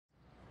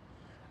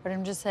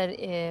Artem just said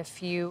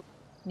if you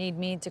need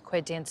me to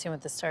quit Dancing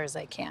with the Stars,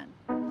 I can.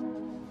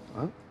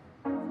 Huh?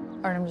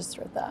 Artem just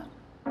wrote that.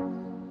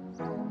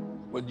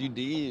 What'd you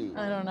do?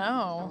 I don't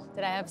know.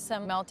 Did I have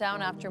some meltdown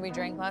after we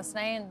drank last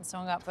night and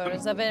someone got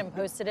photos of it and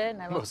posted it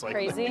and I looked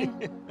crazy?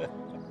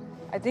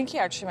 I think he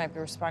actually might be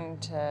responding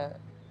to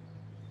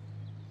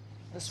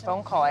this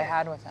phone call I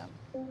had with him.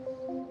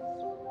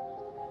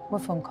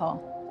 What phone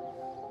call?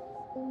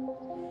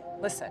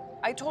 Listen,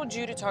 I told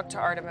you to talk to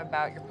Artem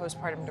about your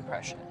postpartum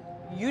depression.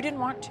 You didn't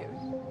want to.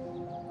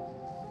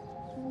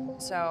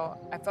 So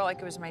I felt like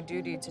it was my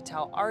duty to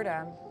tell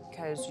Artem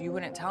because you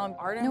wouldn't tell him.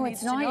 Artem No, needs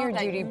it's not to know your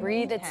that duty, you Brie.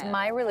 need It's him.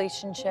 my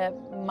relationship,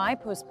 my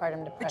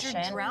postpartum But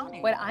depression. you're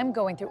drowning. What I'm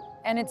going through.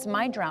 And it's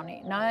my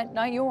drowning,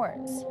 not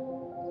yours.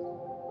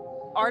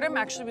 Artem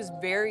actually was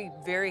very,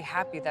 very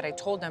happy that I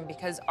told him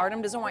because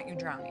Artem doesn't want you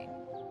drowning.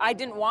 I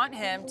didn't want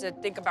him to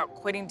think about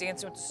quitting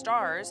Dancing with the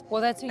Stars.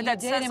 Well, that's what but you that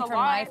did, says and a for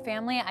lot. my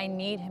family, I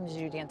need him to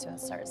do Dancing with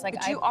the Stars. Like,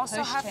 But you also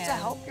pushed have him. to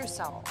help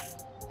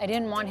yourself. I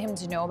didn't want him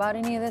to know about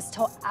any of this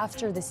till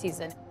after the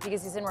season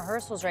because he's in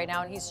rehearsals right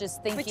now and he's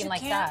just thinking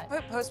like that. But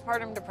you can't put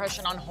postpartum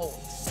depression on hold.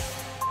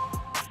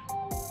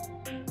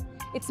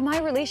 It's my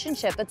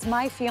relationship. It's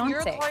my fiance.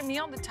 You're calling me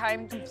all the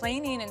time,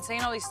 complaining and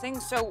saying all these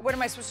things. So what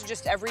am I supposed to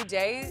just every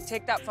day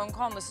take that phone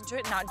call and listen to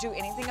it, and not do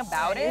anything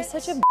about it? You're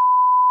such a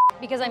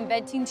because I'm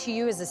venting to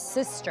you as a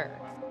sister.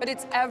 But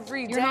it's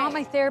every day. You're not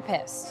my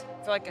therapist.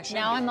 I feel like I should.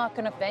 Now I'm not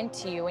gonna vent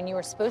to you when you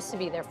were supposed to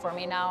be there for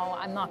me. Now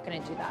I'm not gonna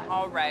do that.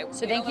 All right.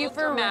 So thank you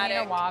for running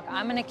a walk.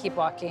 I'm gonna keep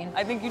walking.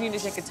 I think you need to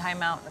take a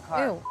time out in the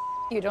car. Ew,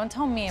 you don't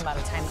tell me about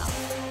a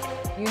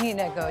timeout. You need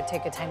to go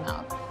take a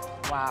timeout.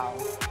 Wow.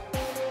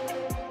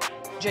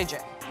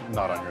 JJ.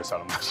 Not on your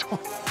side on this one.